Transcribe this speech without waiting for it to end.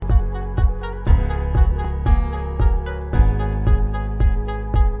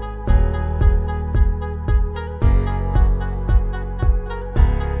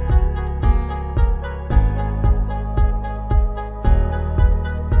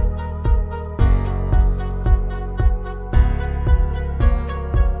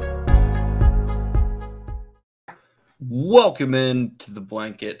Welcome in to the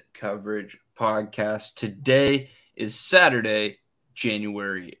Blanket Coverage Podcast. Today is Saturday,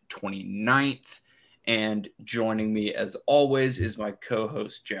 January 29th, and joining me as always is my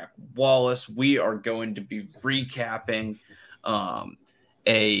co-host Jack Wallace. We are going to be recapping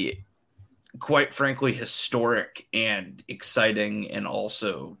a quite frankly historic and exciting and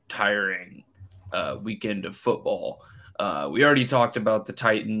also tiring weekend of football. We already talked about the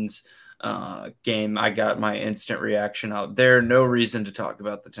Titans game. I got my instant reaction out there. No reason to talk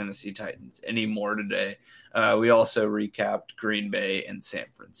about the Tennessee Titans anymore today. We also recapped Green Bay and San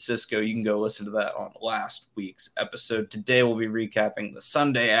Francisco. You can go listen to that on last week's episode. Today we'll be recapping the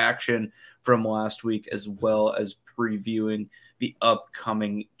Sunday action from last week, as well as previewing the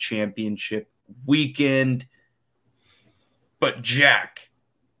upcoming championship weekend. But Jack,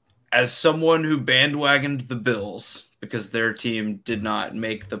 as someone who bandwagoned the Bills because their team did not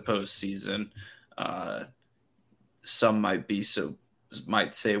make the postseason, some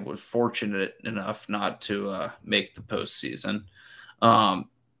might say was fortunate enough not to make the postseason.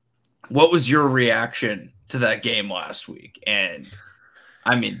 What was your reaction to that game last week? And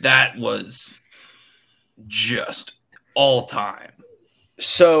I mean, that was just all time.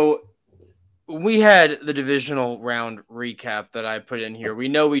 So we had the divisional round recap that I put in here. We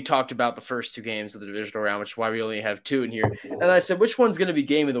know we talked about the first two games of the divisional round, which is why we only have two in here. And I said, which one's going to be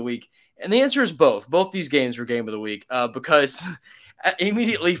game of the week? And the answer is both. Both these games were game of the week because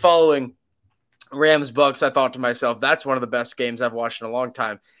immediately following Rams-Bucks, I thought to myself, that's one of the best games I've watched in a long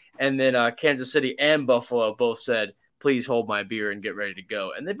time. And then Kansas City and Buffalo both said, please hold my beer and get ready to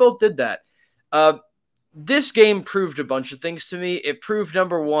go. And they both did that. This game proved a bunch of things to me. It proved,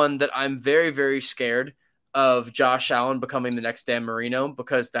 number one, that I'm very, very scared of Josh Allen becoming the next Dan Marino,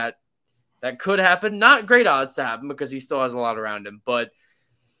 because that could happen. Not great odds to happen because he still has a lot around him. But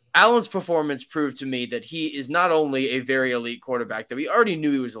Allen's performance proved to me that he is not only a very elite quarterback, that we already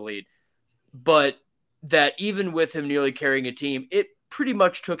knew he was elite, but that even with him nearly carrying a team, it pretty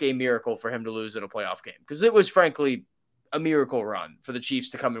much took a miracle for him to lose in a playoff game, because it was, frankly, a miracle run for the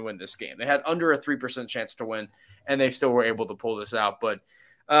Chiefs to come and win this game. They had under a 3% chance to win, and they still were able to pull this out. But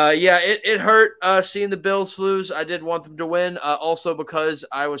it hurt seeing the Bills lose. I did want them to win, also because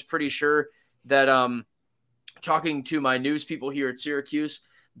I was pretty sure that talking to my news people here at Syracuse,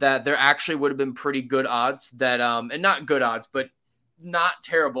 that there actually would have been pretty good odds that, and not good odds, but not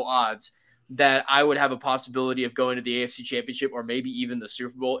terrible odds, that I would have a possibility of going to the AFC Championship or maybe even the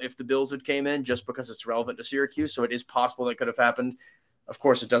Super Bowl if the Bills had came in, just because it's relevant to Syracuse. So it is possible that could have happened. Of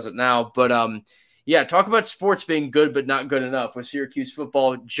course, it doesn't now. But, talk about sports being good but not good enough. With Syracuse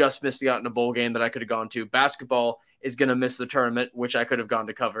football just missing out in a bowl game that I could have gone to. Basketball is going to miss the tournament, which I could have gone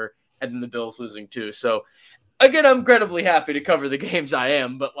to cover, and then the Bills losing too. So, again, I'm incredibly happy to cover the games I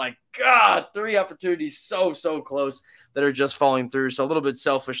am. But, God, 3 opportunities so close that are just falling through. So a little bit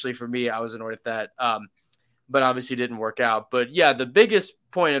selfishly for me, I was annoyed at that. But obviously didn't work out. But yeah, the biggest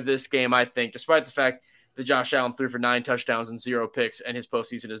point of this game, I think, despite the fact that Josh Allen threw for 9 touchdowns and 0 picks and his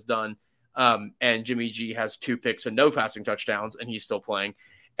postseason is done, and Jimmy G has 2 picks and no passing touchdowns and he's still playing,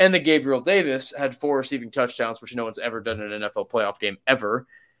 and that Gabriel Davis had 4 receiving touchdowns, which no one's ever done in an NFL playoff game ever.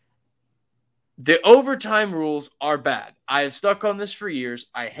 The overtime rules are bad. I have stuck on this for years.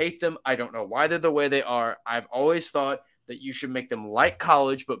 I hate them. I don't know why they're the way they are. I've always thought that you should make them like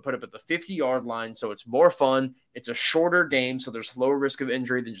college, but put up at the 50-yard line so it's more fun. It's a shorter game, so there's lower risk of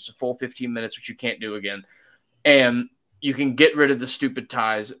injury than just a full 15 minutes, which you can't do again. And you can get rid of the stupid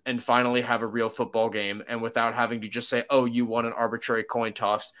ties and finally have a real football game, and without having to just say, oh, you won an arbitrary coin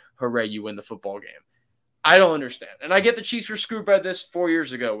toss. Hooray, you win the football game. I don't understand. And I get the Chiefs were screwed by this 4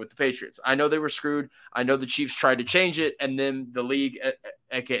 years ago with the Patriots. I know they were screwed. I know the Chiefs tried to change it, and then the league,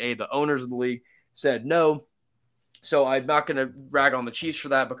 a.k.a. the owners of the league, said no. So I'm not going to rag on the Chiefs for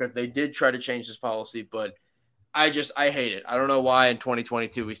that, because they did try to change this policy, but I hate it. I don't know why in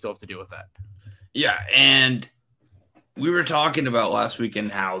 2022 we still have to deal with that. Yeah, and we were talking about last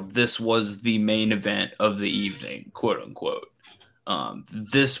weekend how this was the main event of the evening, quote unquote.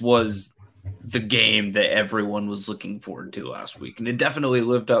 This was the game that everyone was looking forward to last week, and it definitely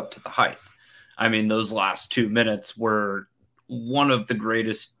lived up to the hype. I mean, those last 2 minutes were one of the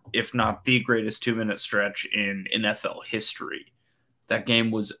greatest, if not the greatest 2-minute stretch in NFL history. That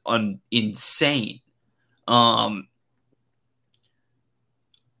game was insane. I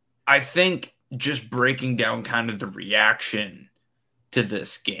think just breaking down kind of the reaction to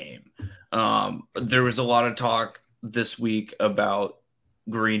this game, there was a lot of talk this week about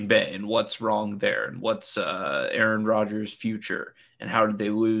Green Bay and what's wrong there and what's Aaron Rodgers' future and how did they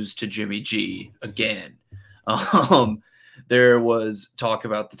lose to Jimmy G again. There was talk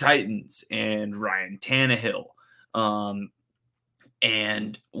about the Titans and Ryan Tannehill. and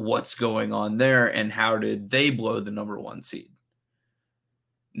what's going on there and how did they blow the number 1 seed.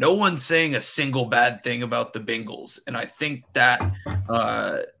 No one's saying a single bad thing about the Bengals, and I think that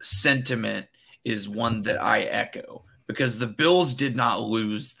sentiment is one that I echo because the Bills did not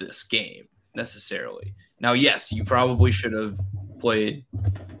lose this game necessarily. Now, yes, you probably should have played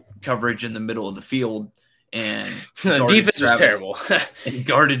coverage in the middle of the field and defense was terrible and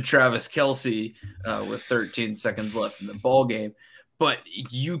guarded Travis Kelce with 13 seconds left in the ball game. But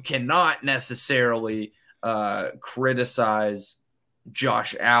you cannot necessarily criticize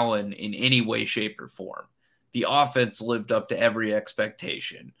Josh Allen in any way, shape, or form. The offense lived up to every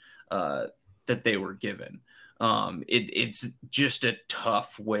expectation that they were given. It's just a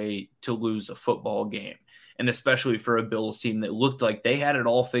tough way to lose a football game, and especially for a Bills team that looked like they had it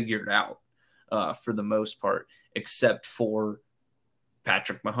all figured out for the most part, except for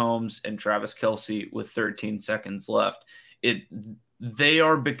Patrick Mahomes and Travis Kelce with 13 seconds left. They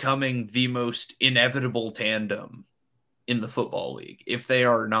are becoming the most inevitable tandem in the football league, if they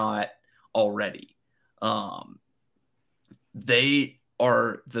are not already. They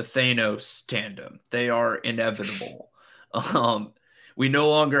are the Thanos tandem. They are inevitable. We no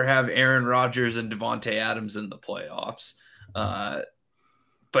longer have Aaron Rodgers and Davante Adams in the playoffs.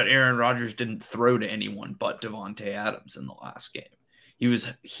 But Aaron Rodgers didn't throw to anyone but Davante Adams in the last game. He was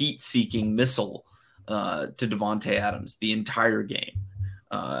heat-seeking missile to Davante Adams the entire game.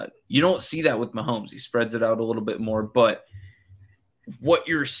 You don't see that with Mahomes. He spreads it out a little bit more, but what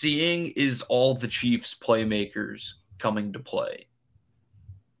you're seeing is all the Chiefs playmakers coming to play.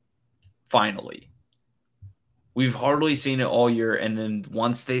 Finally. We've hardly seen it all year, and then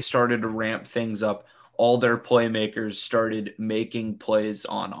once they started to ramp things up, all their playmakers started making plays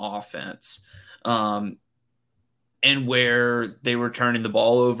on offense. And where they were turning the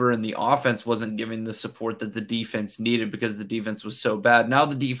ball over and the offense wasn't giving the support that the defense needed because the defense was so bad. Now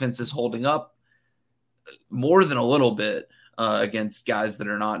the defense is holding up more than a little bit against guys that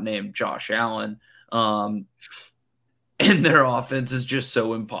are not named Josh Allen. And their offense is just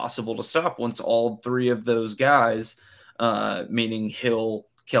so impossible to stop once all three of those guys, meaning Hill,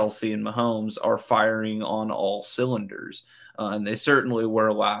 Kelce, and Mahomes, are firing on all cylinders. And they certainly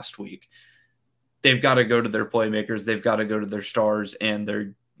were last week. They've got to go to their playmakers. They've got to go to their stars, and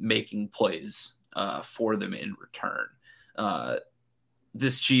they're making plays for them in return.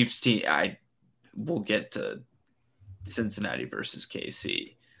 This Chiefs team, we'll get to Cincinnati versus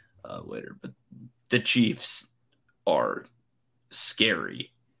KC later, but the Chiefs are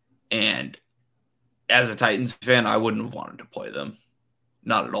scary. And as a Titans fan, I wouldn't have wanted to play them.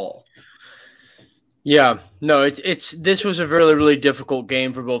 Not at all. Yeah, no, this was a really, really difficult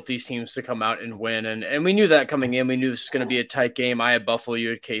game for both these teams to come out and win. And we knew that coming in. We knew this was going to be a tight game. I had Buffalo, you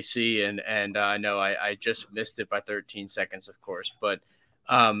had KC, and no, I just missed it by 13 seconds, of course. But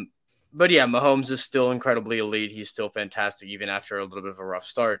yeah, Mahomes is still incredibly elite. He's still fantastic, even after a little bit of a rough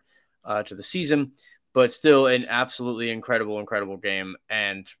start to the season. But still an absolutely incredible game,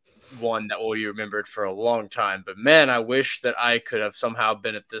 and one that will be remembered for a long time. But man, I wish that I could have somehow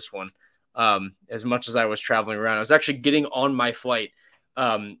been at this one. As much as I was traveling around, I was actually getting on my flight,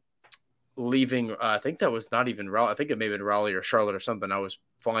 leaving. I think that was not even Raleigh. I think it may have been Raleigh or Charlotte or something. I was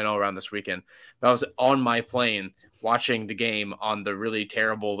flying all around this weekend. But I was on my plane watching the game on the really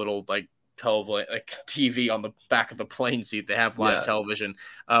terrible little TV on the back of the plane seat. They have live television.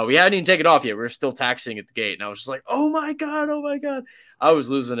 We hadn't even taken off yet. We were still taxiing at the gate, and I was just like, "Oh my god!" I was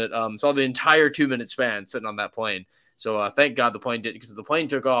losing it. Saw the entire 2-minute span sitting on that plane. So thank God the plane did, because if the plane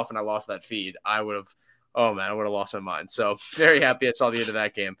took off and I lost that feed, I would have lost my mind. So very happy I saw the end of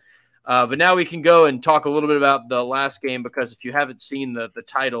that game. But now we can go and talk a little bit about the last game, because if you haven't seen the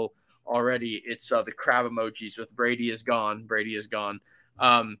title already, it's the crab emojis with Brady is gone,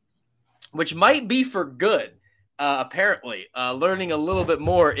 which might be for good. Apparently, learning a little bit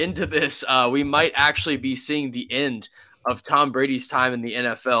more into this, we might actually be seeing the end of Tom Brady's time in the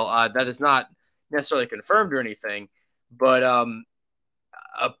NFL. That is not necessarily confirmed or anything. But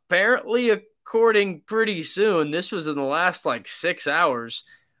apparently, according pretty soon, this was in the last 6 hours,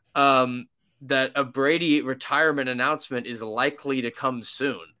 that a Brady retirement announcement is likely to come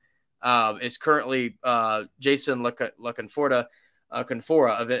soon. It's currently Jason Canfora of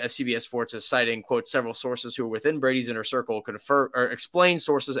CBS Sports is citing, quote, several sources who are within Brady's inner circle explain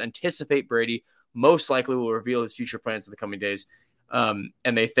sources anticipate Brady most likely will reveal his future plans in the coming days. And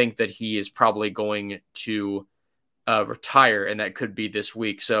they think that he is probably going to retire, and that could be this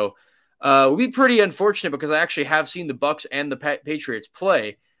week. So it would be pretty unfortunate, because I actually have seen the Bucs and the Patriots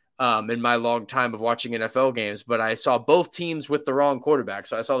play in my long time of watching NFL games, but I saw both teams with the wrong quarterback.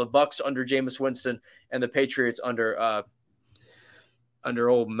 So I saw the Bucs under Jameis Winston and the Patriots under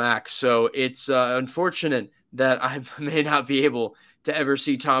old Mac. So it's unfortunate that I may not be able to ever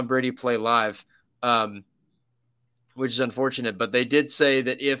see Tom Brady play live, which is unfortunate. But they did say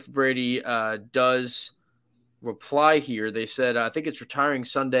that if Brady does reply here, they said, I think it's retiring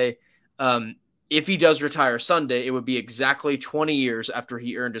Sunday. If he does retire Sunday, it would be exactly 20 years after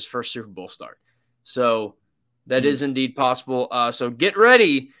he earned his first Super Bowl start. So that is indeed possible. So get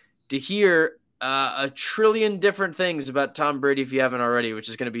ready to hear a trillion different things about Tom Brady if you haven't already, which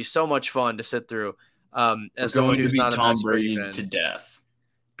is going to be so much fun to sit through. As someone who's not Tom a Brady fan. to death.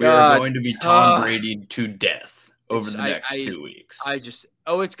 We are going to be Tom Brady to death over the next 2 weeks.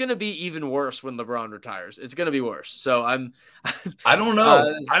 It's going to be even worse when LeBron retires. It's going to be worse. So I don't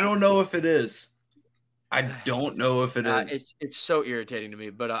know. I don't know if it is. I don't know if it is. It's so irritating to me.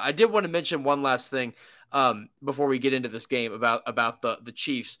 But I did want to mention one last thing before we get into this game about the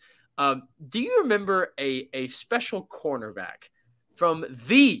Chiefs. Do you remember a special cornerback from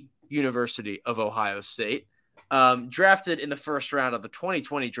the University of Ohio State, drafted in the first round of the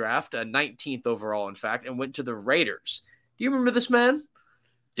 2020 draft, 19th overall, in fact, and went to the Raiders? Do you remember this man?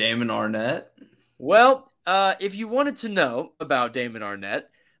 Damon Arnett? Well, if you wanted to know about Damon Arnett,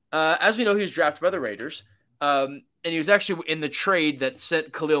 as we know, he was drafted by the Raiders, and he was actually in the trade that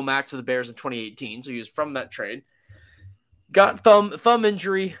sent Khalil Mack to the Bears in 2018, so he was from that trade. Got thumb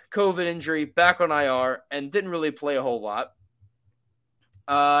injury, COVID injury, back on IR, and didn't really play a whole lot.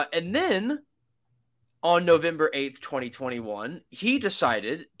 And then on November 8th, 2021, he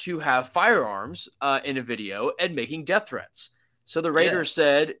decided to have firearms in a video and making death threats. So the Raiders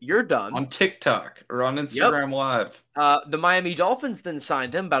said, "You're done." On TikTok or on Instagram Live. The Miami Dolphins then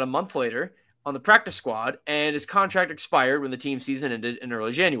signed him about a month later on the practice squad, and his contract expired when the team season ended in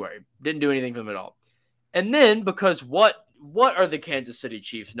early January. Didn't do anything for them at all. And then, because what are the Kansas City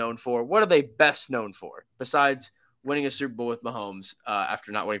Chiefs known for? What are they best known for, besides winning a Super Bowl with Mahomes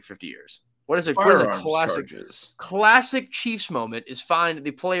after not winning 50 years? What is a classic Chiefs moment is find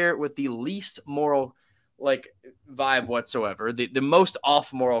the player with the least moral vibe whatsoever, the most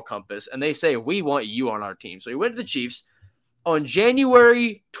off moral compass, and they say, "We want you on our team." So he went to the Chiefs on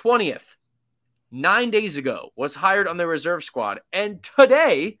January 20th, 9 days ago, was hired on the reserve squad. And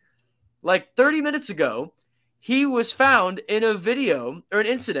today, 30 minutes ago, he was found in a video or an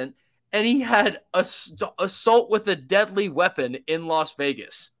incident, and he had assault with a deadly weapon in Las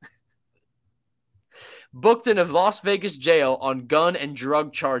Vegas. Booked in a Las Vegas jail on gun and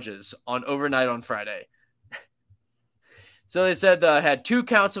drug charges overnight on Friday. So they said had 2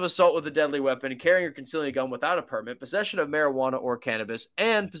 counts of assault with a deadly weapon, carrying or concealing a gun without a permit, possession of marijuana or cannabis,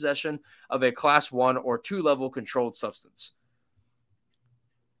 and possession of a Class 1 or 2 level controlled substance.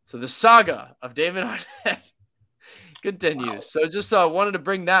 So the saga of Damon Arnett continues. Wow. So just wanted to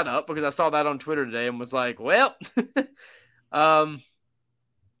bring that up because I saw that on Twitter today and was like, well,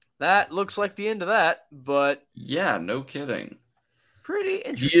 that looks like the end of that. But yeah, no kidding. Pretty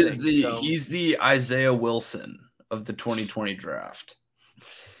interesting. He's the Isaiah Wilson of the 2020 draft.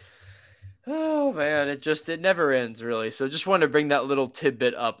 Oh man, it never ends really. So just wanted to bring that little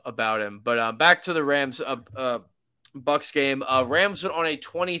tidbit up about him. But back to the Rams Bucs game. Rams went on a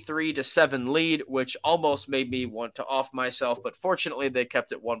 23-7 lead, which almost made me want to off myself, but fortunately they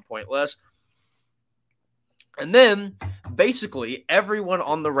kept it 1 point less. And then basically everyone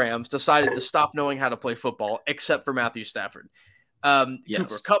on the Rams decided to stop knowing how to play football except for Matthew Stafford.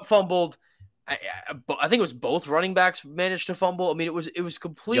 Cooper Kupp fumbled. I think it was both running backs managed to fumble. I mean, it was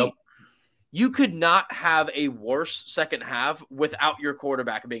complete. Yep. You could not have a worse second half without your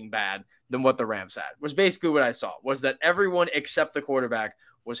quarterback being bad than what the Rams had. Was basically what I saw, was that everyone except the quarterback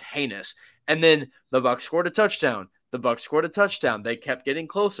was heinous. And then the Bucs scored a touchdown. They kept getting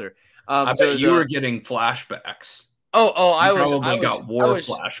closer. I bet you were getting flashbacks. I got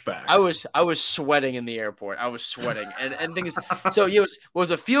flashbacks. I was sweating in the airport. I was sweating, and things. So it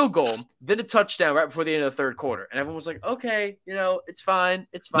was a field goal, then a touchdown right before the end of the third quarter, and everyone was like, "Okay, it's fine,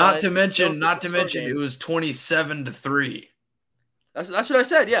 it's fine." Not to mention, it was 27-3. That's what I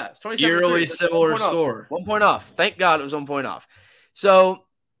said. Yeah, it's 27. Eerily similar score. 1 point off. Thank God it was 1 point off. So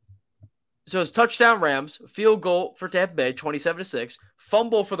it's touchdown Rams, field goal for Tampa Bay, 27-6,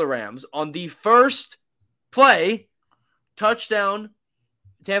 fumble for the Rams on the first play. Touchdown,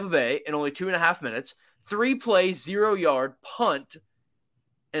 Tampa Bay in only 2.5 minutes. 3 plays, 0-yard punt,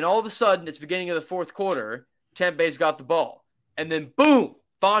 and all of a sudden, it's beginning of the fourth quarter. Tampa Bay's got the ball, and then boom,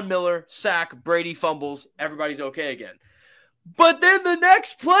 Von Miller sack, Brady fumbles, everybody's okay again. But then the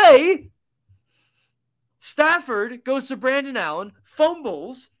next play, Stafford goes to Brandon Allen,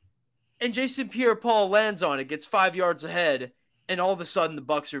 fumbles, and Jason Pierre-Paul lands on it, gets 5 yards ahead, and all of a sudden the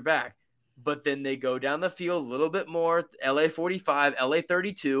Bucs are back. But then they go down the field a little bit more, LA 45, LA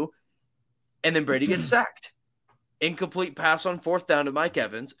 32, and then Brady gets sacked. Incomplete pass on 4th down to Mike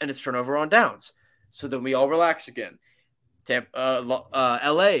Evans, and it's turnover on downs. So then we all relax again.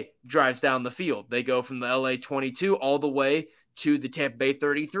 LA drives down the field. They go from the LA 22 all the way to the Tampa Bay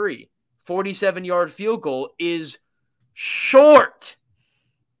 33. 47-yard field goal is short.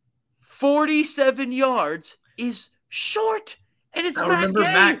 47 yards is short. And it's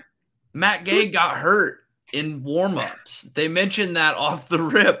Matt Gay got hurt in warm-ups. They mentioned that off the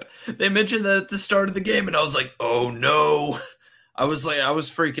rip. They mentioned that at the start of the game, and I was like, oh no. I was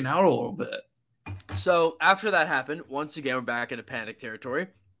freaking out a little bit. So after that happened, once again, we're back into panic territory.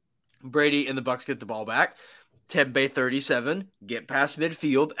 Brady and the Bucs get the ball back. Tampa Bay 37, get past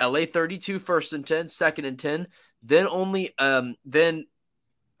midfield. LA 32, 1st and 10, 2nd and 10. Then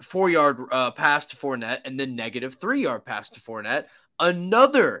 4-yard pass to Fournette, and then negative 3-yard pass to Fournette.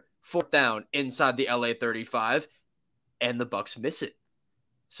 Another 4th down inside the LA 35, and the Bucs miss it.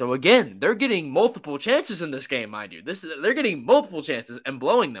 So again, they're getting multiple chances in this game, mind you. They're getting multiple chances and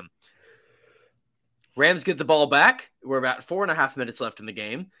blowing them. Rams get the ball back. We're about 4.5 minutes left in the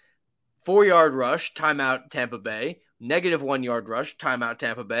game. 4-yard rush, timeout Tampa Bay. Negative 1-yard rush, timeout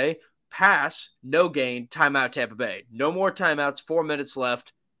Tampa Bay. Pass, no gain, timeout Tampa Bay. No more timeouts, 4 minutes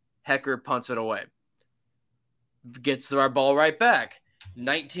left. Hecker punts it away. Gets our ball right back.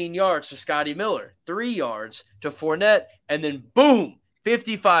 19 yards to Scotty Miller. 3 yards to Fournette. And then boom,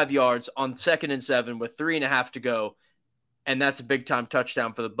 55 yards on 2nd and 7 with 3.5 to go. And that's a big-time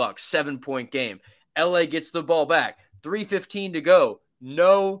touchdown for the Bucs. 7-point game. LA gets the ball back. 3:15 to go.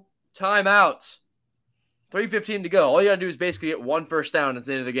 No timeouts. 3:15 to go. All you got to do is basically get 1 first down at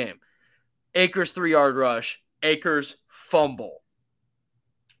the end of the game. Akers 3-yard rush. Akers fumble.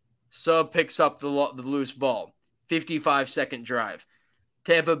 Sub picks up the loose ball. 55-second drive.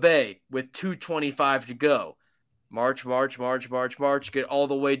 Tampa Bay with 2:25 to go. March. Get all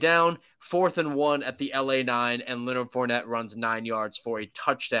the way down. 4th and 1 at the LA 9, and Leonard Fournette runs 9 yards for a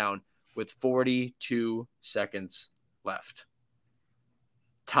touchdown with 42 seconds left.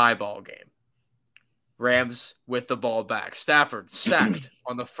 Tie ball game. Rams with the ball back. Stafford sacked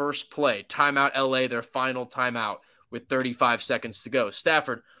on the first play. Timeout LA, their final timeout with 35 seconds to go.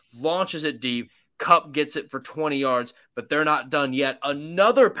 Stafford launches it deep. Kupp gets it for 20 yards, but they're not done yet.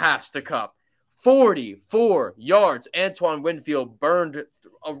 Another pass to Kupp. 44 yards. Antoine Winfield burned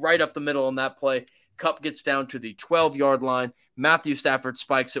right up the middle on that play. Kupp gets down to the 12-yard line. Matthew Stafford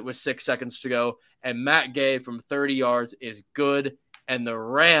spikes it with 6 seconds to go. And Matt Gay from 30 yards is good. And the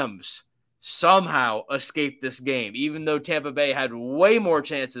Rams somehow escaped this game, even though Tampa Bay had way more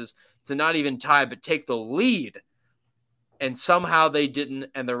chances to not even tie, but take the lead. And somehow they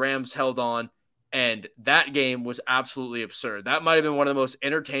didn't, and the Rams held on. And that game was absolutely absurd. That might have been one of the most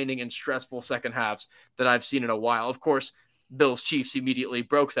entertaining and stressful second halves that I've seen in a while. Of course, Bills Chiefs immediately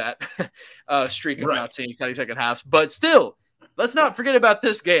broke that streak of not seeing 70-second halves. But still, let's not forget about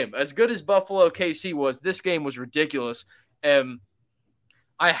this game. As good as Buffalo KC was, this game was ridiculous.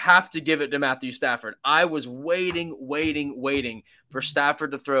 I have to give it to Matthew Stafford. I was waiting for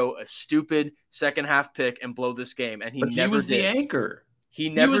Stafford to throw a stupid second half pick and blow this game, and he never did. He was the anchor. He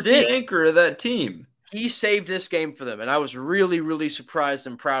was the anchor of that team. He saved this game for them, and I was really, really surprised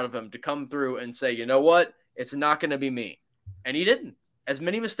and proud of him to come through and say, you know what? It's not going to be me. And he didn't. As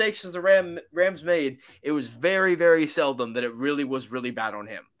many mistakes as the Rams made, it was very, very seldom that it really was really bad on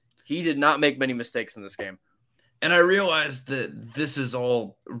him. He did not make many mistakes in this game. And I realized that this is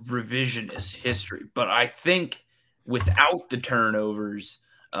all revisionist history, but I think without the turnovers,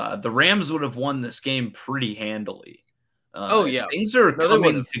 the Rams would have won this game pretty handily. Things are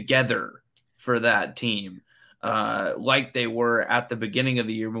coming together for that team, like they were at the beginning of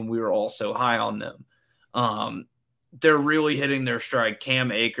the year when we were all so high on them. They're really hitting their stride. Cam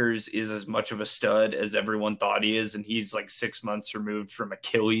Akers is as much of a stud as everyone thought he is, and he's like 6 months removed from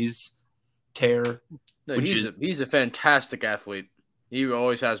Achilles tear. No, he's a fantastic athlete. He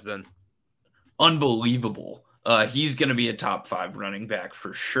always has been. Unbelievable. He's going to be a top 5 running back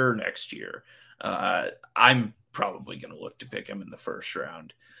for sure next year. I'm probably going to look to pick him in the first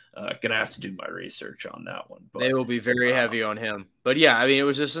round. Going to have to do my research on that one. But they will be very heavy on him. But yeah, I mean, it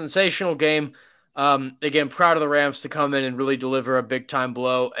was a sensational game. Again, proud of the Rams to come in and really deliver a big time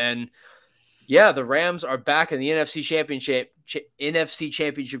blow. And yeah, the Rams are back in the NFC Championship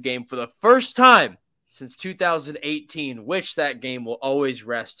game for the first time since 2018, which that game will always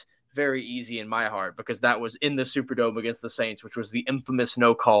rest very easy in my heart because that was in the Superdome against the Saints, which was the infamous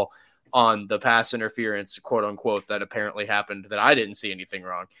no call on the pass interference, quote unquote, that apparently happened that I didn't see anything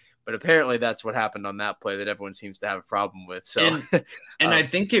wrong. But apparently that's what happened on that play that everyone seems to have a problem with. So, and I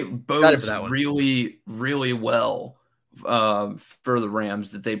think it bodes really, really well for the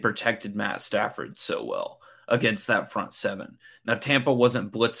Rams that they protected Matt Stafford so well against that front seven. Now, Tampa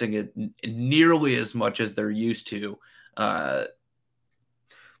wasn't blitzing it nearly as much as they're used to. Well,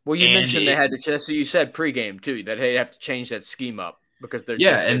 you mentioned they had to. So you said pregame too that they have to change that scheme up because they're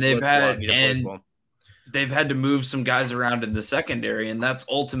they've had to move some guys around in the secondary, and that's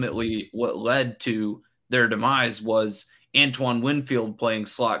ultimately what led to their demise. Was Antoine Winfield playing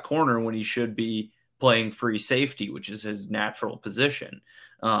slot corner when he should be playing free safety, which is his natural position.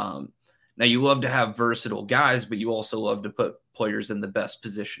 Now, you love to have versatile guys, but you also love to put players in the best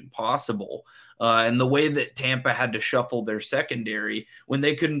position possible. And the way that Tampa had to shuffle their secondary when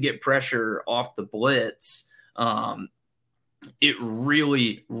they couldn't get pressure off the blitz, it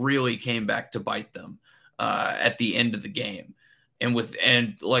really, really came back to bite them at the end of the game.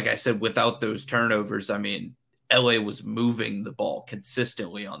 And like I said, without those turnovers, I mean, LA was moving the ball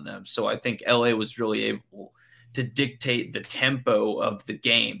consistently on them. So I think LA was really able to dictate the tempo of the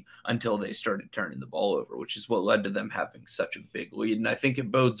game until they started turning the ball over, which is what led to them having such a big lead. And I think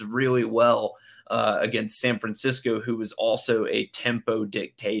it bodes really well against San Francisco, who is also a tempo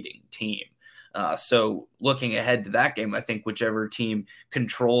dictating team. So looking ahead to that game, I think whichever team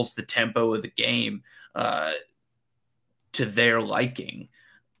controls the tempo of the game to their liking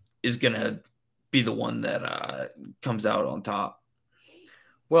is going to be the one that comes out on top.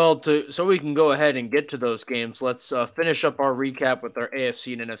 Well, so we can go ahead and get to those games, let's finish up our recap with our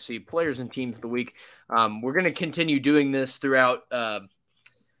AFC and NFC players and teams of the week. We're going to continue doing this throughout the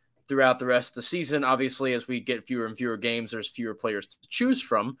rest of the season. Obviously, as we get fewer and fewer games, there's fewer players to choose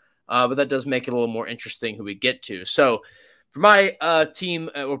from, but that does make it a little more interesting who we get to. So for my team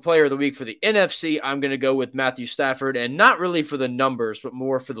or player of the week for the NFC, I'm going to go with Matthew Stafford, and not really for the numbers, but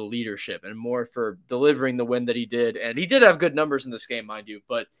more for the leadership and more for delivering the win that he did. And he did have good numbers in this game, mind you,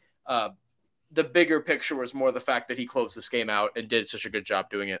 but the bigger picture was more the fact that he closed this game out and did such a good job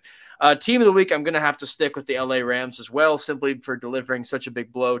doing it. Team of the week, I'm going to have to stick with the LA Rams as well, simply for delivering such a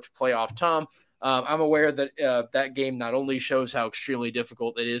big blow to playoff Tom. I'm aware that that game not only shows how extremely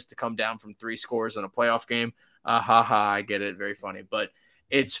difficult it is to come down from 3 scores in a playoff game, I get it. Very funny. But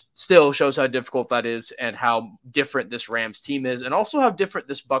it still shows how difficult that is and how different this Rams team is, and also how different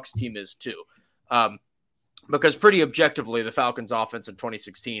this Bucs team is too. Because pretty objectively, the Falcons offense in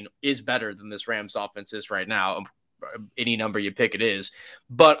 2016 is better than this Rams offense is right now. Any number you pick, it is.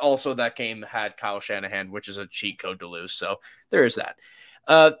 But also that game had Kyle Shanahan, which is a cheat code to lose. So there is that.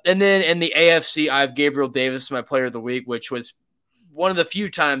 And then in the AFC, I have Gabriel Davis, my player of the week, which was one of the few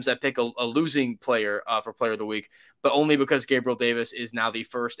times I pick a losing player for player of the week, but only because Gabriel Davis is now the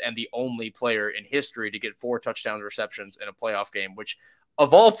first and the only player in history to get 4 touchdown receptions in a playoff game, which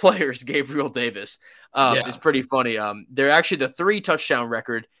of all players, Gabriel Davis is pretty funny. They're actually the 3 touchdown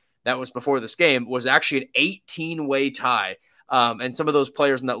record that was before this game was actually an 18-way tie. And some of those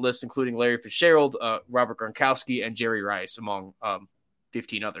players in that list, including Larry Fitzgerald, Robert Gronkowski, and Jerry Rice, among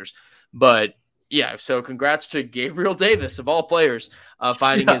 15 others. But yeah, so congrats to Gabriel Davis, of all players,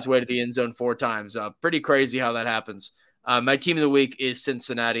 finding his way to the end zone 4 times. Pretty crazy how that happens. My team of the week is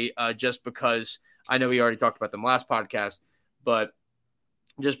Cincinnati, just because I know we already talked about them last podcast, but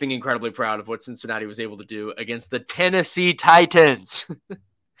just being incredibly proud of what Cincinnati was able to do against the Tennessee Titans.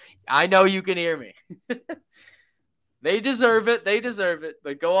 I know you can hear me. They deserve it.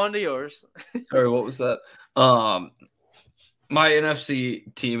 But go on to yours. Sorry, what was that? My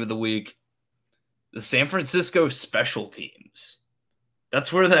NFC team of the week, the San Francisco special teams.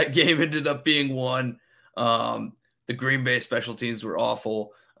 That's where that game ended up being won. The Green Bay special teams were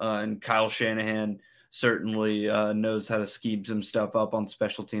awful, and Kyle Shanahan certainly knows how to scheme some stuff up on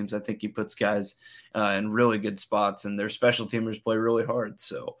special teams. I think he puts guys in really good spots, and their special teamers play really hard.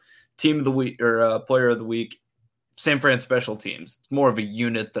 So team of the week or player of the week, San Fran special teams. It's more of a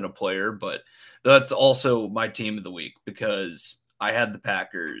unit than a player, but that's also my team of the week because I had the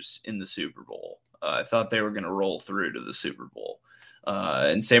Packers in the Super Bowl. I thought they were going to roll through to the Super Bowl.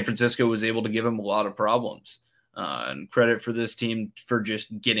 And San Francisco was able to give them a lot of problems. And credit for this team for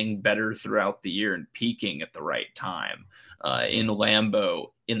just getting better throughout the year and peaking at the right time in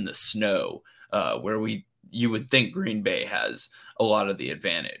Lambeau in the snow, where you would think Green Bay has a lot of the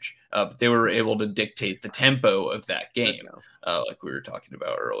advantage. But they were able to dictate the tempo of that game, like we were talking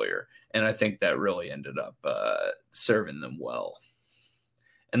about earlier. And I think that really ended up serving them well.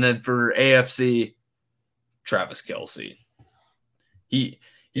 And then for AFC, Travis Kelce. He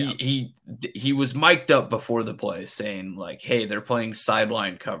was mic'd up before the play saying, like, hey, they're playing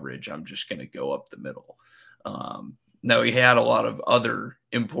sideline coverage. I'm just going to go up the middle. No, he had a lot of other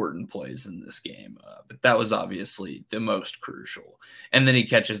important plays in this game, but that was obviously the most crucial. And then he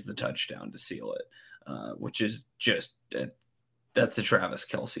catches the touchdown to seal it, which is just that's a Travis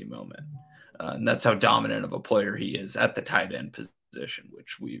Kelce moment. And that's how dominant of a player he is at the tight end position,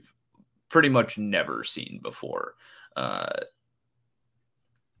 which we've pretty much never seen before.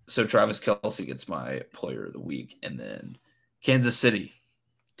 So Travis Kelce gets my player of the week. And then Kansas City,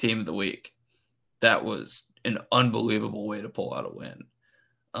 team of the week. That was an unbelievable way to pull out a win.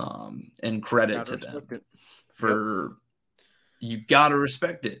 And credit to them for you got to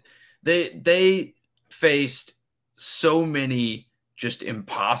respect it. They faced so many just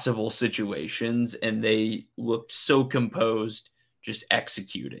impossible situations, and they looked so composed just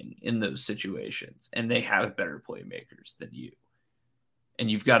executing in those situations. And they have better playmakers than you. And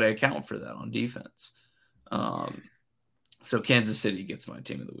you've got to account for that on defense. So Kansas City gets my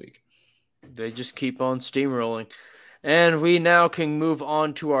team of the week. They just keep on steamrolling. And we now can move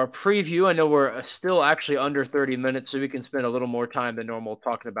on to our preview. I know we're still actually under 30 minutes, so we can spend a little more time than normal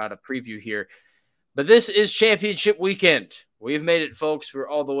talking about a preview here. But this is championship weekend. We've made it, folks. We're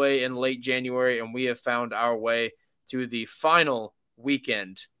all the way in late January, and we have found our way to the final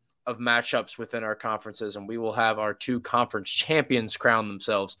weekend of matchups within our conferences, and we will have our two conference champions crown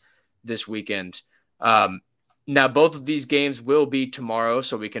themselves this weekend. Now, both of these games will be tomorrow,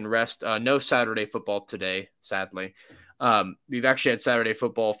 so we can rest. No Saturday football today, sadly. We've actually had Saturday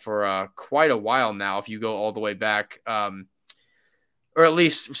football for quite a while now, if you go all the way back, or at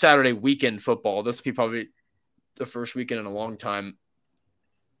least Saturday weekend football. This will be probably the first weekend in a long time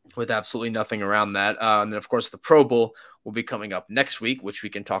with absolutely nothing around that. And then, of course, the Pro Bowl will be coming up next week, which we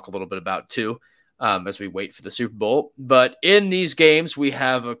can talk a little bit about too as we wait for the Super Bowl. But in these games, we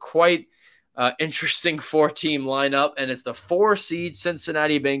have a quite interesting 4-team lineup, and it's the 4-seed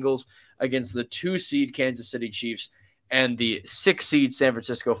Cincinnati Bengals against the 2-seed Kansas City Chiefs and the 6-seed San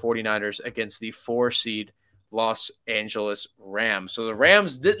Francisco 49ers against the 4-seed Los Angeles Rams. So the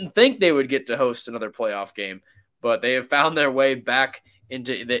Rams didn't think they would get to host another playoff game, but they have found their way back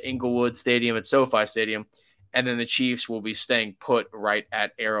into the Inglewood Stadium at SoFi Stadium, and then the Chiefs will be staying put right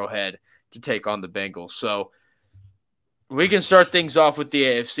at Arrowhead to take on the Bengals. So we can start things off with the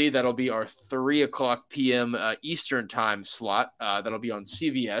AFC. That'll be our 3:00 p.m. Eastern time slot. That'll be on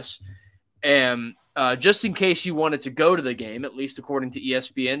CBS. And just in case you wanted to go to the game, at least according to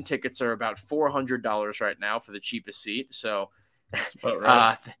ESPN, tickets are about $400 right now for the cheapest seat. So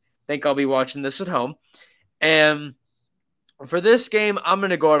I think I'll be watching this at home. And for this game, I'm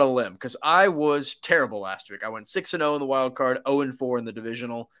going to go out on a limb because I was terrible last week. I went 6-0 in the wild card, 0-4 in the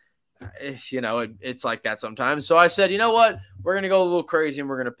divisional. It's like that sometimes. So I said, you know what? We're going to go a little crazy and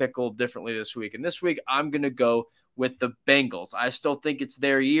we're going to pick a little differently this week. And this week, I'm going to go with the Bengals. I still think it's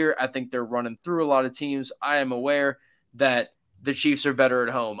their year. I think they're running through a lot of teams. I am aware that the Chiefs are better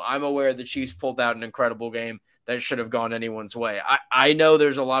at home. I'm aware the Chiefs pulled out an incredible game that should have gone anyone's way. I know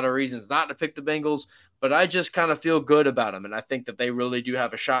there's a lot of reasons not to pick the Bengals, but I just kind of feel good about them. And I think that they really do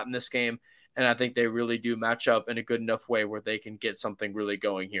have a shot in this game. And I think they really do match up in a good enough way where they can get something really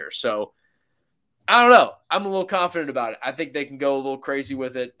going here. So I don't know. I'm a little confident about it. I think they can go a little crazy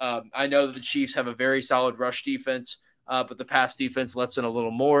with it. I know that the Chiefs have a very solid rush defense, but the pass defense lets in a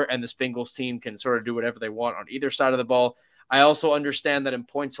little more, and this Bengals team can sort of do whatever they want on either side of the ball. I also understand that in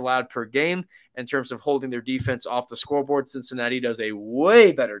points allowed per game, in terms of holding their defense off the scoreboard, Cincinnati does a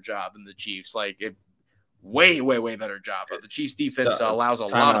way better job than the Chiefs. Way better job. But the Chiefs defense allows a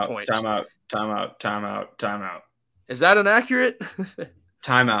lot of points. Timeout. Is that inaccurate?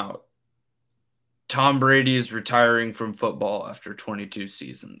 Timeout. Tom Brady is retiring from football after 22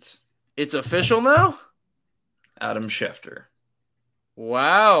 seasons. It's official now? Adam Schefter.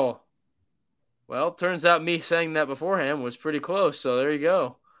 Wow. Well, turns out me saying that beforehand was pretty close, so there you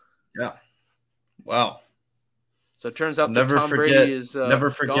go. Yeah. Wow. So it turns out that Tom Brady is never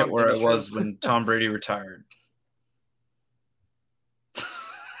forget where I was when Tom Brady retired.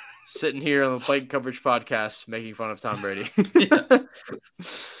 Sitting here on the Plate Coverage Podcast making fun of Tom Brady.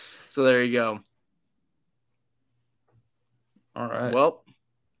 So there you go. All right. Well,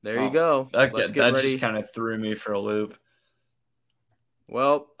 there you go. That just kind of threw me for a loop.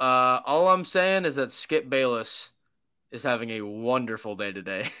 Well, all I'm saying is that Skip Bayless is having a wonderful day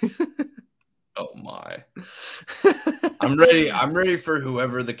today. Oh my. I'm ready for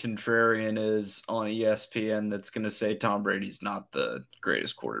whoever the contrarian is on ESPN that's going to say Tom Brady's not the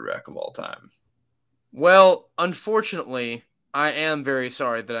greatest quarterback of all time. Well, unfortunately, I am very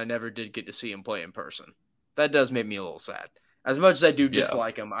sorry that I never did get to see him play in person. That does make me a little sad. As much as I do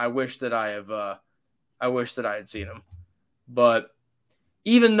dislike him, I wish that I had seen him. But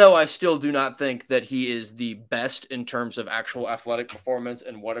even though I still do not think that he is the best in terms of actual athletic performance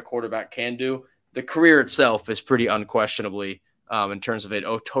and what a quarterback can do, the career itself is pretty unquestionably in terms of a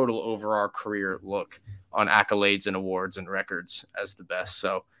total overall career look on accolades and awards and records as the best.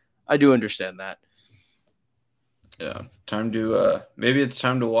 So I do understand that. Yeah, time to maybe it's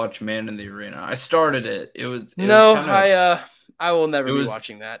time to watch Man in the Arena. I started it. It was I will never be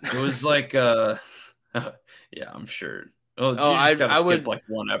watching that. It was like yeah, I'm sure. Oh, you just gotta skip like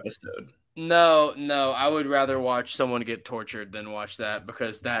one episode. No, I would rather watch someone get tortured than watch that,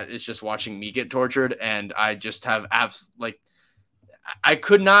 because that is just watching me get tortured, and I just have I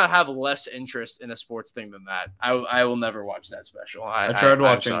could not have less interest in a sports thing than that. I will never watch that special. I tried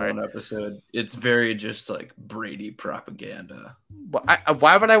watching one episode. It's very just like Brady propaganda.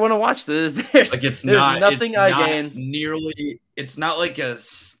 Why would I want to watch this? There's nothing I gain. It's not like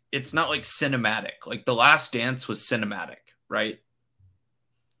cinematic. Like The Last Dance was cinematic, right?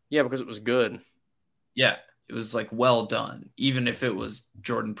 Yeah, because it was good. Yeah, it was like well done, even if it was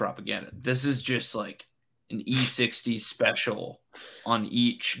Jordan propaganda. This is just like an E60 special on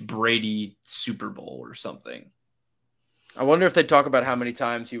each Brady Super Bowl or something. I wonder if they talk about how many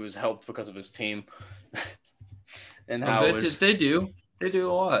times he was helped because of his team, and how they do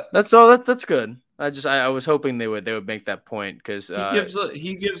a lot. That's good. I was hoping they would make that point, because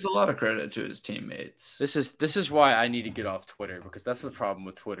he gives a lot of credit to his teammates. This is why I need to get off Twitter, because that's the problem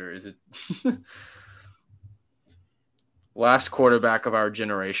with Twitter. Is it last quarterback of our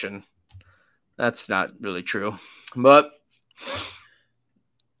generation? That's not really true, but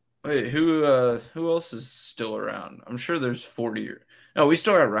wait, who else is still around? I'm sure there's 40. No, we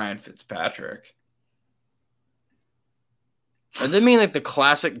still got Ryan Fitzpatrick. I didn't mean like the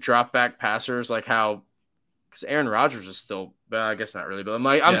classic drop back passers, like how, because Aaron Rodgers is still, I guess not really, but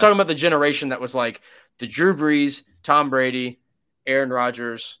I'm talking about the generation that was like the Drew Brees, Tom Brady, Aaron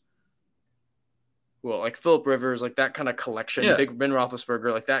Rodgers, well, like Phillip Rivers, like that kind of collection, Big Ben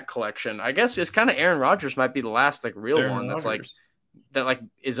Roethlisberger, like that collection. I guess it's kind of Aaron Rodgers might be the last like real one that's like that like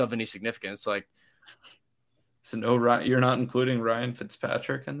is of any significance. Like, so no, you're not including Ryan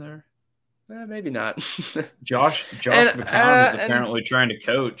Fitzpatrick in there? Maybe not. Josh McCown is apparently trying to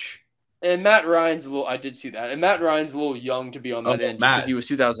coach. And Matt Ryan's I did see that. And Matt Ryan's a little young to be on that end just because he was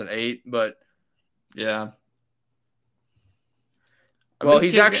 2008. But yeah. Well,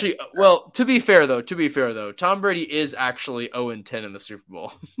 he's actually to be fair though, Tom Brady is actually 0-10 in the Super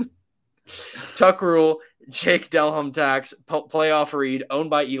Bowl. Tuck Rule, Jake Delhomme tax, playoff read,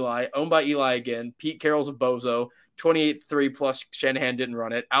 owned by Eli again. Pete Carroll's a bozo. 28-3 plus Shanahan didn't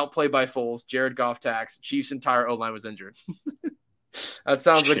run it. Outplayed by Foles. Jared Goff tax. Chiefs' entire O-line was injured. That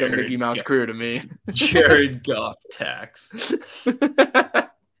sounds like a Mickey Mouse career to me. Jared Goff tax. I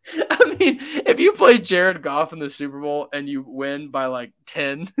mean, if you play Jared Goff in the Super Bowl and you win by like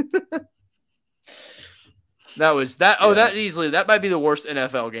 10, that might be the worst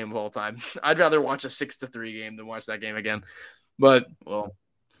NFL game of all time. I'd rather watch a 6-3 game than watch that game again. But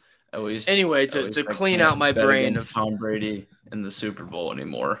at least anyway, to clean out my brain of Tom Brady in the Super Bowl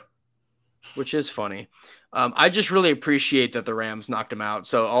anymore, which is funny. I just really appreciate that the Rams knocked him out.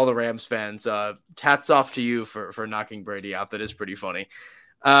 So all the Rams fans, hats off to you for knocking Brady out. That is pretty funny.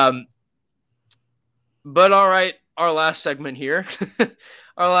 But all right, our last segment here, to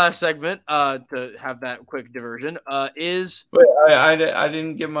have that quick diversion, is. Wait, I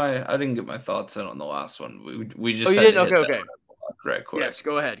didn't get my thoughts in on the last one. We just. Oh, you didn't? Okay. Right, quick. Yes,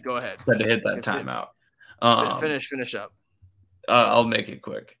 go ahead. Had to hit that timeout. Finish up. I'll make it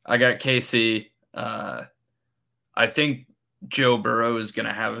quick. I got KC. I think Joe Burrow is going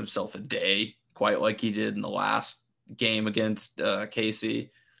to have himself a day, quite like he did in the last game against KC,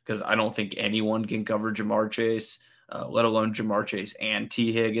 because I don't think anyone can cover Jamar Chase, let alone Jamar Chase and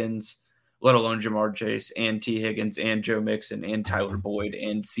T. Higgins, let alone Jamar Chase and T. Higgins and Joe Mixon and Tyler Boyd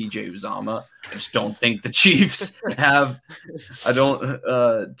and CJ Uzama. I just don't think the Chiefs have,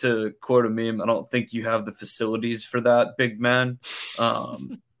 to quote a meme, I don't think you have the facilities for that, big man.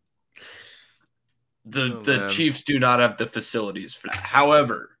 The Chiefs do not have the facilities for that.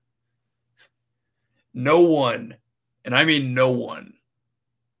 However, no one, and I mean no one,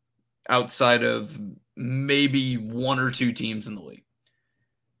 outside of maybe one or two teams in the league,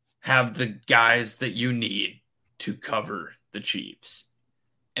 have the guys that you need to cover the Chiefs.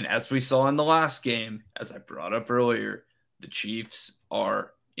 And as we saw in the last game, as I brought up earlier, the Chiefs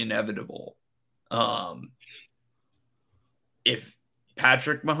are inevitable. If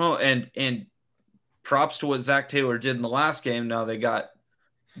Patrick Mahomes and props to what Zach Taylor did in the last game. Now they got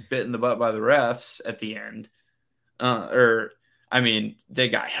bit in the butt by the refs at the end. They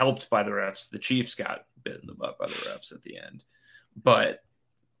got helped by the refs. The Chiefs got bit in the butt by the refs at the end. But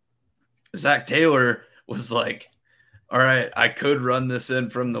Zach Taylor was like, all right, I could run this in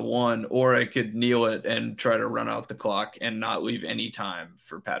from the 1, or I could kneel it and try to run out the clock and not leave any time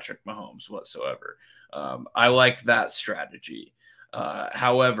for Patrick Mahomes whatsoever. I like that strategy.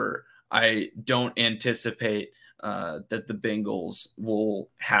 However, I don't anticipate that the Bengals will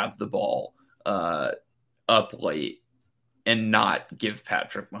have the ball up late and not give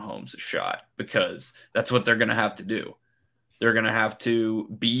Patrick Mahomes a shot, because that's what they're going to have to do. They're going to have to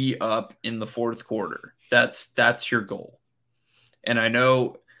be up in the fourth quarter. That's your goal. And I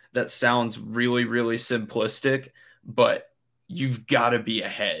know that sounds really, really simplistic, but you've got to be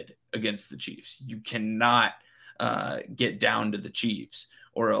ahead against the Chiefs. You cannot get down to the Chiefs,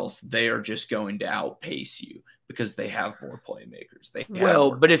 or else they are just going to outpace you because they have more playmakers.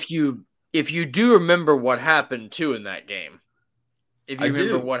 But if you do remember what happened too in that game, if you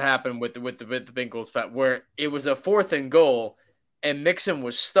remember what happened with the Bengals, where it was a 4th and goal, and Mixon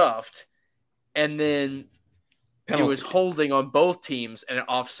was stuffed, and then He was holding on both teams and an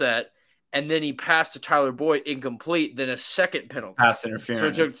offset, and then he passed to Tyler Boyd incomplete, then a second penalty. Pass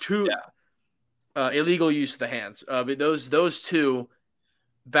interference. So it took 2 illegal use of the hands. But those 2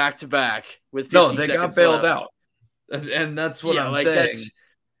 back-to-back with 50 seconds they got bailed left. out. And that's what I'm saying.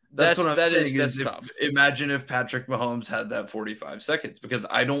 That's what I'm saying is imagine if Patrick Mahomes had that 45 seconds, because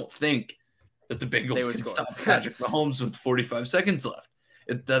I don't think that the Bengals can stop Patrick Mahomes with 45 seconds left.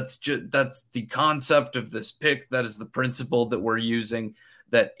 That's the concept of this pick. That is the principle that we're using,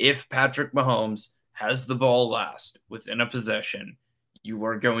 that if Patrick Mahomes has the ball last within a possession, you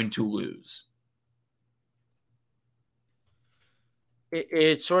are going to lose.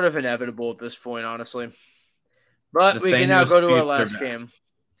 It's sort of inevitable at this point, honestly. But we can now go to our last game.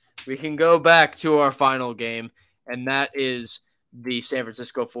 We can go back to our final game, and that is the San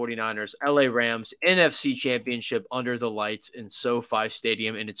Francisco 49ers, LA Rams, NFC Championship under the lights in SoFi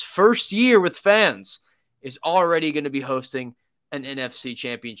Stadium. In its first year with fans, is already going to be hosting an NFC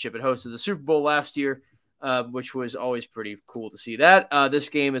Championship. It hosted the Super Bowl last year, which was always pretty cool to see that. This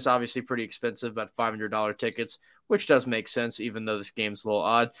game is obviously pretty expensive, about $500 tickets, which does make sense, even though this game's a little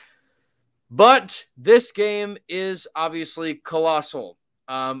odd. But this game is obviously colossal.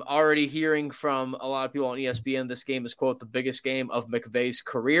 Already hearing from a lot of people on ESPN, this game is, quote, the biggest game of McVay's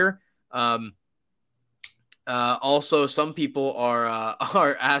career. Also, some people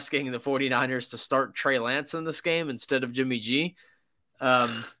are asking the 49ers to start Trey Lance in this game instead of Jimmy G,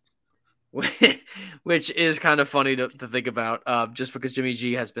 which is kind of funny to think about, just because Jimmy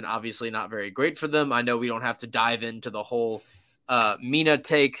G has been obviously not very great for them. I know we don't have to dive into the whole Mina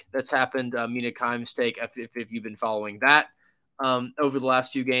take that's happened, Mina Kimes take, if you've been following that. Over the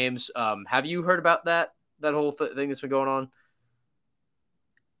last few games. Have you heard about that whole thing that's been going on?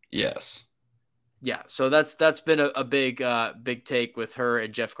 Yes. Yeah. So that's been a big take with her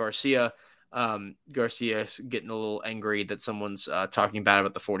and Jeff Garcia. Garcia's getting a little angry that someone's talking bad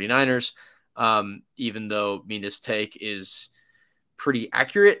about the 49ers, even though Mina's take is pretty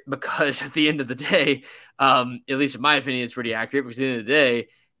accurate, because at the end of the day, at least in my opinion, it's pretty accurate, because at the end of the day,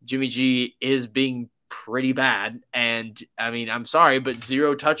 Jimmy G is being pretty bad. And I mean, I'm sorry, but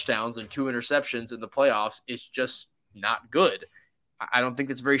 0 touchdowns and 2 interceptions in the playoffs is just not good. I don't think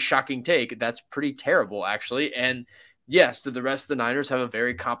that's a very shocking take. That's pretty terrible, actually. And yes, do the rest of the Niners have a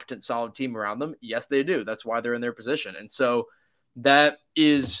very competent, solid team around them? Yes, they do. That's why they're in their position. And so that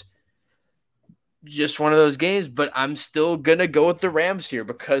is just one of those games, but I'm still going to go with the Rams here,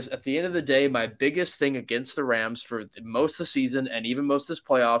 because at the end of the day, my biggest thing against the Rams for most of the season and even most of this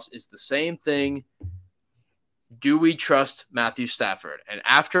playoffs is the same thing. Do we trust Matthew Stafford? And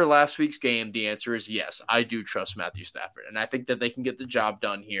after last week's game, the answer is yes, I do trust Matthew Stafford. And I think that they can get the job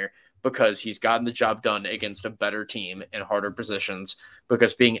done here, because he's gotten the job done against a better team in harder positions,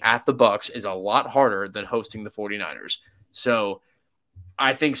 because being at the Bucs is a lot harder than hosting the 49ers. So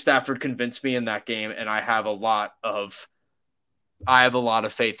I think Stafford convinced me in that game, and I have a lot of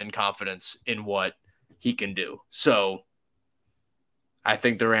faith and confidence in what he can do. So I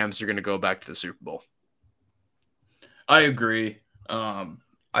think the Rams are going to go back to the Super Bowl. I agree.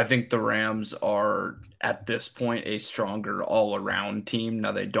 I think the Rams are, at this point, a stronger all-around team.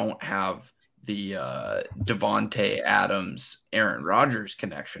 Now, they don't have the Devontae Adams, Aaron Rodgers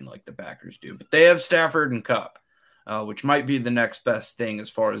connection like the Packers do, but they have Stafford and Kupp, which might be the next best thing as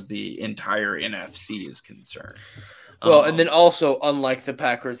far as the entire NFC is concerned. Well, and then also, unlike the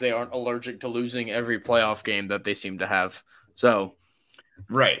Packers, they aren't allergic to losing every playoff game that they seem to have. So,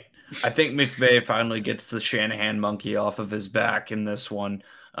 right. I think McVay finally gets the Shanahan monkey off of his back in this one.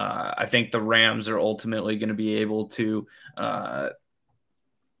 I think the Rams are ultimately going to be able to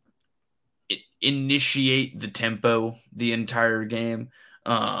initiate the tempo the entire game.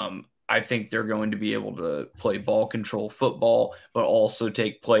 I I think they're going to be able to play ball control football, but also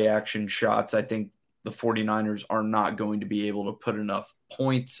take play action shots. I think the 49ers are not going to be able to put enough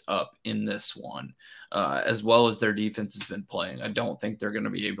points up in this one, as well as their defense has been playing. I don't think they're going to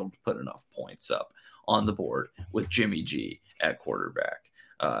be able to put enough points up on the board with Jimmy G at quarterback.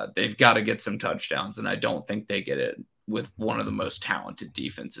 They've got to get some touchdowns, and I don't think they get it with one of the most talented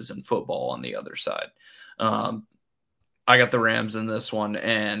defenses in football on the other side. I got the Rams in this one,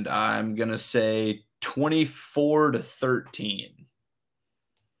 and I'm going to say 24-13.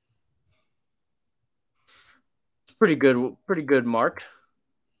 Pretty good mark.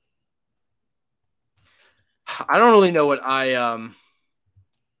 I don't really know what trying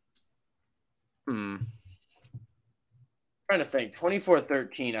to think.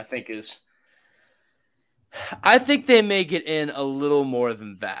 24-13, I think they may get in a little more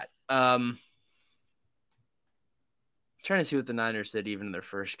than that. Trying to see what the Niners did even in their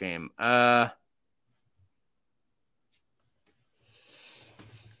first game. I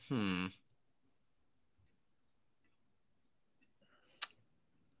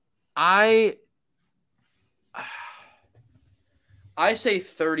say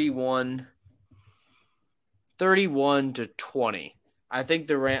 31-20. I think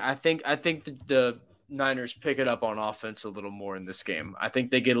the Niners pick it up on offense a little more in this game. I think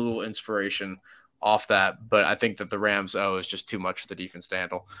they get a little inspiration off that, but I think that the Rams is just too much for the defense to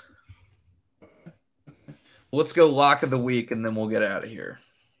handle. Let's go lock of the week, and then we'll get out of here.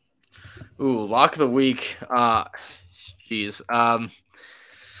 Ooh, lock of the week. Jeez.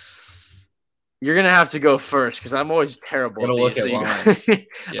 You're going to have to go first because I'm always terrible at these.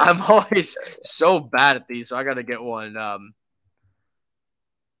 Yeah. I'm always so bad at these, so I got to get one.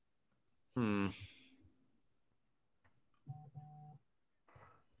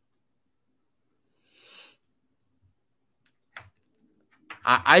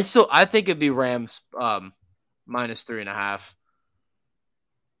 I think it'd be Rams minus 3.5.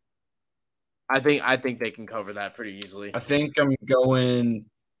 I think they can cover that pretty easily. I think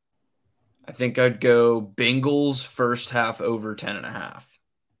I'd go Bengals first half over 10.5.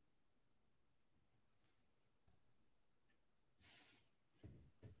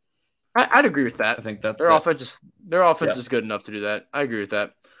 I'd agree with that. I think that's their offense is good enough to do that. I agree with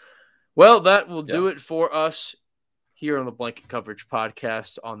that. Well, that will do it for us here on the Blanket Coverage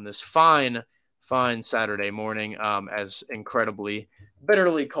Podcast on this fine Saturday morning, as incredibly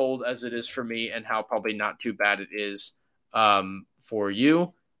bitterly cold as it is for me, and how probably not too bad it is for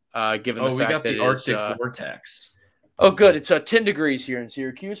you, given the fact that the Arctic vortex. Oh, good. It's 10 degrees here in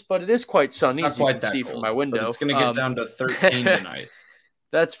Syracuse, but it is quite sunny, as you can see from my window. It's going to get down to 13 tonight.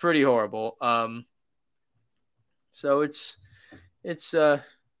 That's pretty horrible. So it's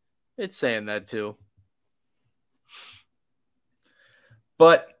saying that too.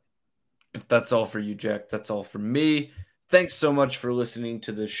 But if that's all for you, Jack, that's all for me. Thanks so much for listening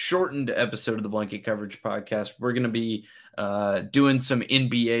to the shortened episode of the Blanket Coverage Podcast. We're going to be doing some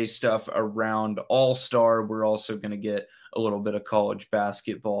NBA stuff around All-Star. We're also going to get a little bit of college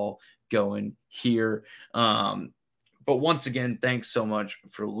basketball going here. But once again, thanks so much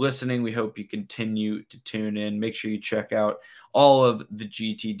for listening. We hope you continue to tune in. Make sure you check out all of the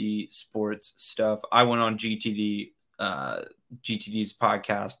GTD sports stuff. I went on GTD's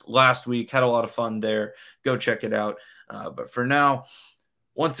podcast last week, had a lot of fun there. Go check it out. But for now,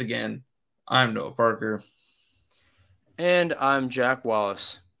 once again, I'm Noah Parker. And I'm Jack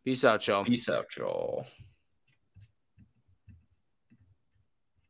Wallace. Peace out, y'all. Peace out, y'all.